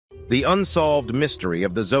The unsolved mystery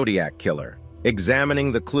of the Zodiac Killer,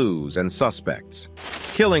 examining the clues and suspects.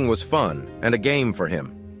 Killing was fun and a game for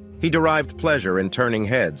him. He derived pleasure in turning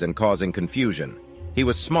heads and causing confusion. He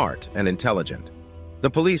was smart and intelligent. The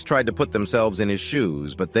police tried to put themselves in his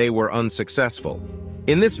shoes, but they were unsuccessful.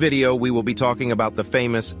 In this video, we will be talking about the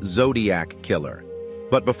famous Zodiac Killer.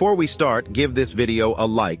 But before we start, give this video a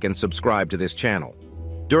like and subscribe to this channel.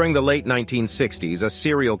 During the late 1960s, a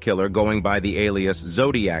serial killer going by the alias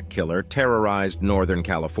Zodiac Killer terrorized Northern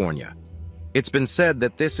California. It's been said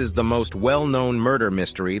that this is the most well-known murder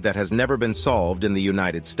mystery that has never been solved in the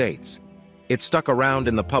United States. It stuck around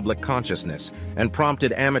in the public consciousness and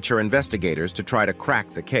prompted amateur investigators to try to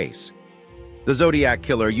crack the case. The Zodiac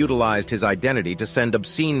Killer utilized his identity to send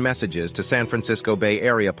obscene messages to San Francisco Bay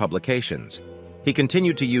Area publications. He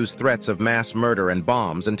continued to use threats of mass murder and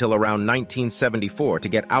bombs until around 1974 to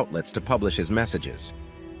get outlets to publish his messages.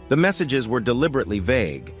 The messages were deliberately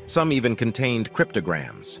vague, some even contained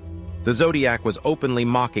cryptograms. The Zodiac was openly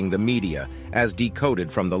mocking the media, as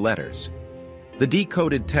decoded from the letters. The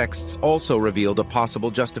decoded texts also revealed a possible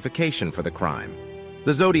justification for the crime.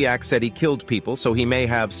 The Zodiac said he killed people so he may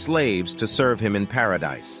have slaves to serve him in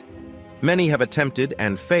paradise. Many have attempted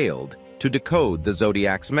and failed to decode the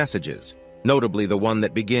Zodiac's messages, notably the one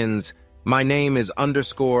that begins, "My name is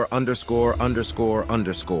 ________."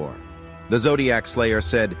 The Zodiac Slayer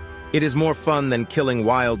said, "It is more fun than killing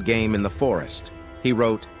wild game in the forest." He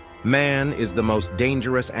wrote, "Man is the most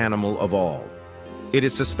dangerous animal of all." It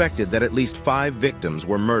is suspected that at least 5 victims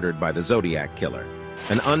were murdered by the Zodiac Killer,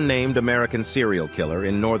 an unnamed American serial killer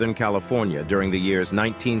in Northern California during the years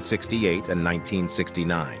 1968 and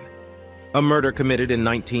 1969. A murder committed in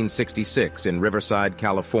 1966 in Riverside,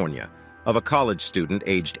 California, of a college student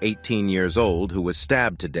aged 18 years old who was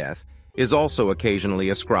stabbed to death is also occasionally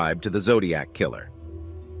ascribed to the Zodiac Killer.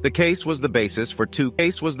 The case was the basis for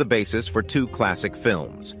two classic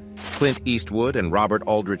films, Clint Eastwood and Robert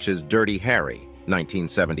Aldrich's Dirty Harry,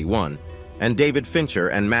 1971, and David Fincher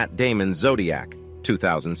and Matt Damon's Zodiac,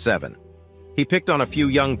 2007. He picked on a few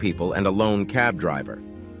young people and a lone cab driver.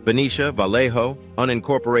 Benicia, Vallejo,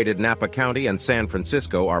 unincorporated Napa County, and San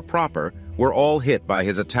Francisco are proper, were all hit by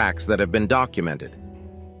his attacks that have been documented.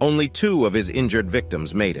 Only 2 of his injured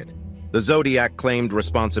victims made it. The Zodiac claimed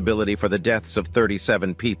responsibility for the deaths of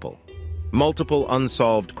 37 people. Multiple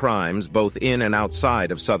unsolved crimes, both in and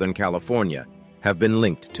outside of Southern California, have been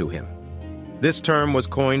linked to him. This term was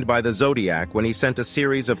coined by the Zodiac when he sent a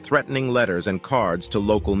series of threatening letters and cards to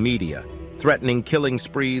local media, threatening killing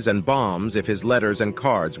sprees and bombs if his letters and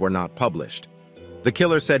cards were not published. The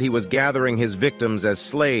killer said he was gathering his victims as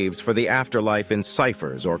slaves for the afterlife in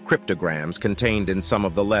ciphers or cryptograms contained in some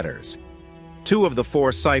of the letters. 2 of the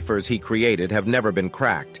 4 ciphers he created have never been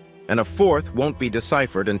cracked, and a 4th won't be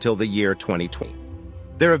deciphered until the year 2020.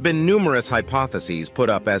 There have been numerous hypotheses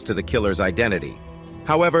put up as to the killer's identity.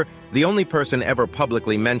 However, the only person ever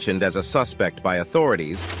publicly mentioned as a suspect by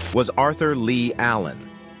authorities was Arthur Lee Allen,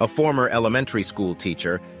 a former elementary school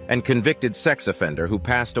teacher and convicted sex offender who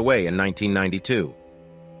passed away in 1992.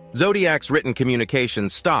 Zodiac's written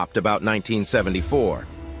communications stopped about 1974,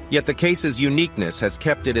 yet the case's uniqueness has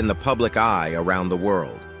kept it in the public eye around the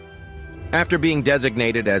world. After being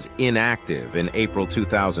designated as inactive in April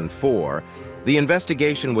 2004, the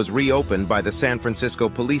investigation was reopened by the San Francisco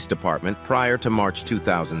Police Department prior to March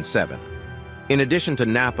 2007. In addition to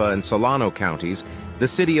Napa and Solano counties, the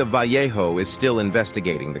city of Vallejo is still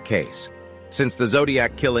investigating the case. Since the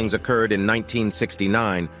Zodiac killings occurred in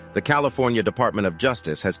 1969, the California Department of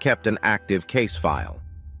Justice has kept an active case file.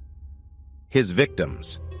 His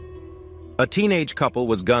victims. A teenage couple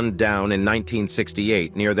was gunned down in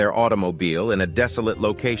 1968 near their automobile in a desolate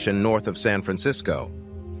location north of San Francisco.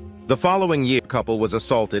 The following year, the couple was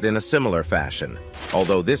assaulted in a similar fashion,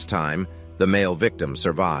 although this time, the male victim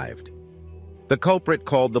survived. The culprit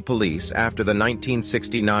called the police after the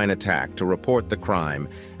 1969 attack to report the crime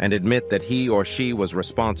and admit that he or she was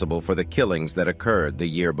responsible for the killings that occurred the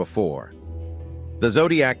year before. The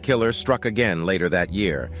Zodiac Killer struck again later that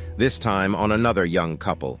year, this time on another young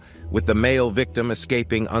couple, with the male victim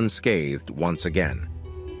escaping unscathed once again.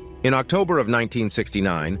 In October of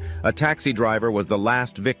 1969, a taxi driver was the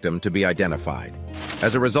last victim to be identified.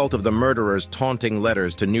 As a result of the murderer's taunting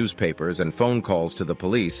letters to newspapers and phone calls to the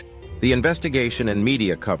police, the investigation and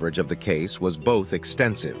media coverage of the case was both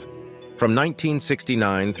extensive. From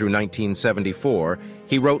 1969 through 1974,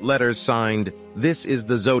 he wrote letters signed, "This is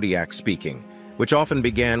the Zodiac speaking," which often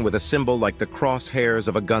began with a symbol like the crosshairs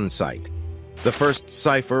of a gun sight. The first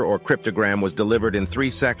cipher or cryptogram was delivered in 3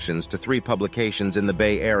 sections to 3 publications in the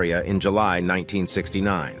Bay Area in July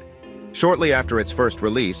 1969. Shortly after its first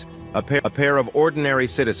release, a pair of ordinary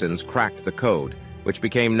citizens cracked the code, which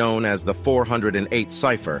became known as the 408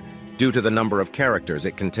 cipher due to the number of characters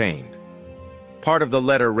it contained. Part of the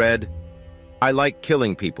letter read, "I like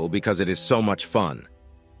killing people because it is so much fun."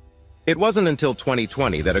 It wasn't until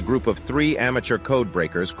 2020 that a group of 3 amateur code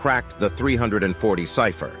breakers cracked the 340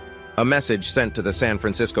 cipher, a message sent to the San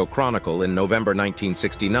Francisco Chronicle in November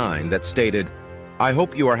 1969 that stated, "I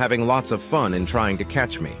hope you are having lots of fun in trying to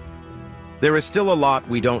catch me." There is still a lot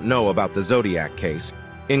we don't know about the Zodiac case,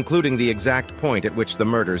 including the exact point at which the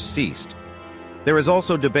murders ceased. There is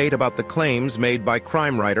also debate about the claims made by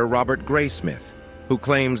crime writer Robert Graysmith, who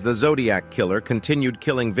claims the Zodiac Killer continued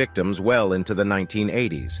killing victims well into the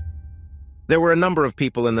 1980s. There were a number of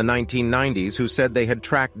people in the 1990s who said they had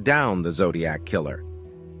tracked down the Zodiac Killer.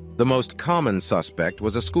 The most common suspect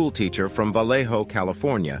was a schoolteacher from Vallejo,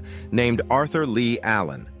 California, named Arthur Lee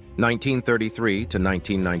Allen, 1933 to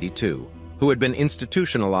 1992, who had been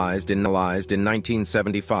institutionalized in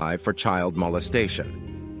 1975 for child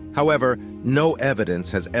molestation. However, no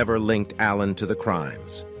evidence has ever linked Allen to the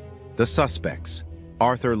crimes. The suspects: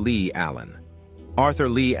 Arthur Lee Allen. Arthur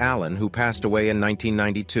Lee Allen, who passed away in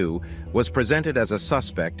 1992, was presented as a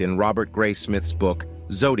suspect in Robert Graysmith's book,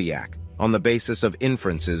 Zodiac, on the basis of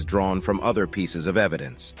inferences drawn from other pieces of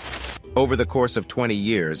evidence. Over the course of 20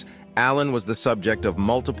 years, Allen was the subject of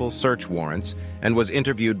multiple search warrants and was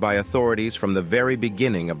interviewed by authorities from the very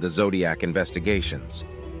beginning of the Zodiac investigations.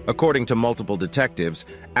 According to multiple detectives,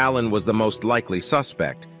 Allen was the most likely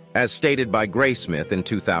suspect, as stated by Graysmith in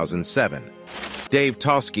 2007. Dave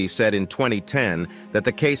Toschi said in 2010 that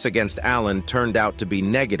the case against Allen turned out to be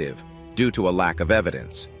negative due to a lack of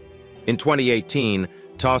evidence. In 2018,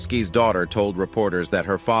 Toschi's daughter told reporters that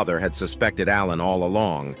her father had suspected Allen all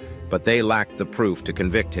along, but they lacked the proof to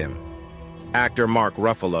convict him. Actor Mark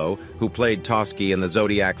Ruffalo, who played Toschi in the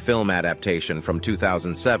Zodiac film adaptation from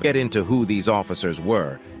 2007, get into who these officers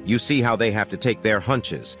were. You see how they have to take their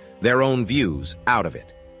hunches, their own views, out of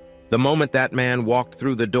it. The moment that man walked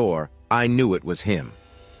through the door, I knew it was him,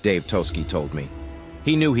 Dave Toschi told me.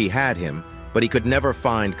 He knew he had him, but he could never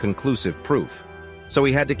find conclusive proof, so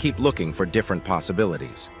he had to keep looking for different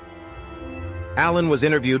possibilities. Allen was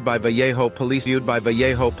interviewed by Vallejo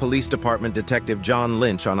Police Department Detective John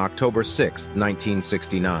Lynch on October 6,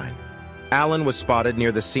 1969. Allen was spotted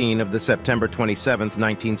near the scene of the September 27,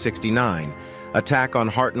 1969, attack on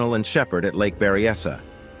Hartnell and Shepard at Lake Berryessa,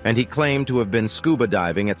 and he claimed to have been scuba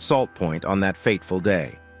diving at Salt Point on that fateful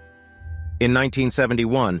day. In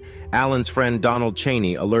 1971, Allen's friend Donald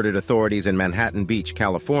Cheney alerted authorities in Manhattan Beach,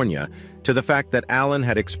 California, to the fact that Allen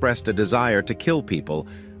had expressed a desire to kill people,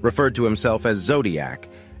 referred to himself as Zodiac,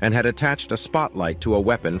 and had attached a spotlight to a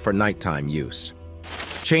weapon for nighttime use.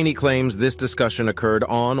 Cheney claims this discussion occurred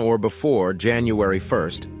on or before January 1,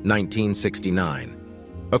 1969.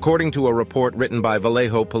 According to a report written by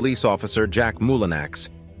Vallejo police officer Jack Mulanax,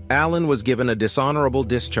 Allen was given a dishonorable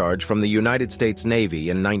discharge from the United States Navy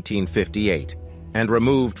in 1958 and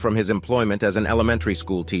removed from his employment as an elementary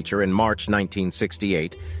school teacher in March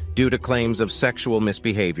 1968 due to claims of sexual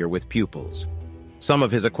misbehavior with pupils. Some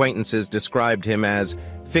of his acquaintances described him as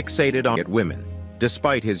fixated on women,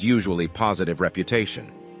 despite his usually positive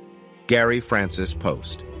reputation. Gary Francis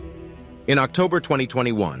Post. In October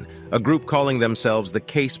 2021, a group calling themselves the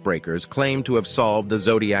Case Breakers claimed to have solved the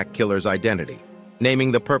Zodiac Killer's identity,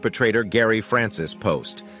 naming the perpetrator Gary Francis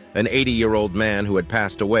Post, an 80-year-old man who had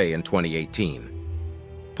passed away in 2018.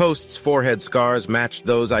 Post's forehead scars matched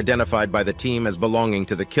those identified by the team as belonging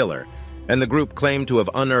to the killer, and the group claimed to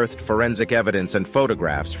have unearthed forensic evidence and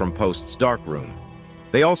photographs from Post's darkroom.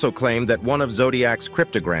 They also claimed that one of Zodiac's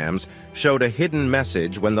cryptograms showed a hidden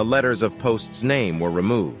message when the letters of Post's name were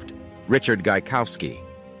removed: Richard Gaikowski.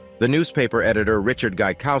 The newspaper editor Richard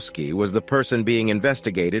Gaikowski was the person being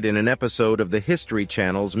investigated in an episode of the History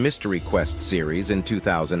Channel's Mystery Quest series in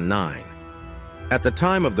 2009. At the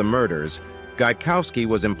time of the murders, Gaikowski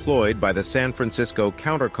was employed by the San Francisco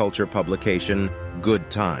counterculture publication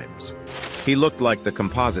Good Times. He looked like the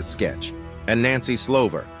composite sketch, and Nancy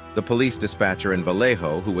Slover, the police dispatcher in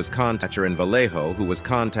Vallejo who was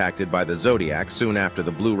contacted by the Zodiac soon after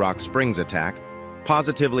the Blue Rock Springs attack,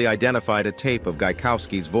 positively identified a tape of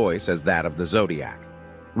Gaikowski's voice as that of the Zodiac.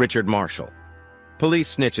 Richard Marshall.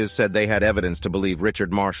 Police snitches said they had evidence to believe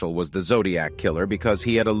Richard Marshall was the Zodiac Killer because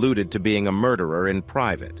he had alluded to being a murderer in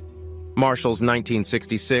private. Marshall's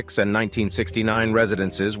 1966 and 1969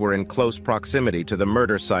 residences were in close proximity to the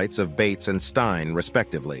murder sites of Bates and Stein,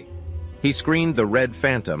 respectively. He screened the Red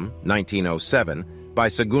Phantom, 1907, by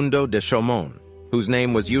Segundo de Chaumont, whose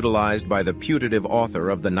name was utilized by the putative author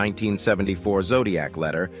of the 1974 Zodiac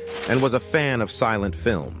letter, and was a fan of silent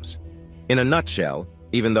films. In a nutshell,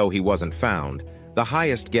 Even though he wasn't found, the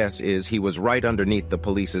highest guess is he was right underneath the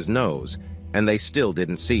police's nose, and they still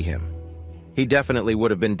didn't see him. He definitely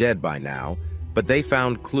would have been dead by now, but they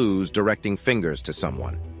found clues directing fingers to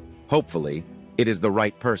someone. Hopefully, it is the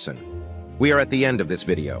right person. We are at the end of this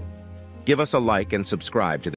video. Give us a like and subscribe to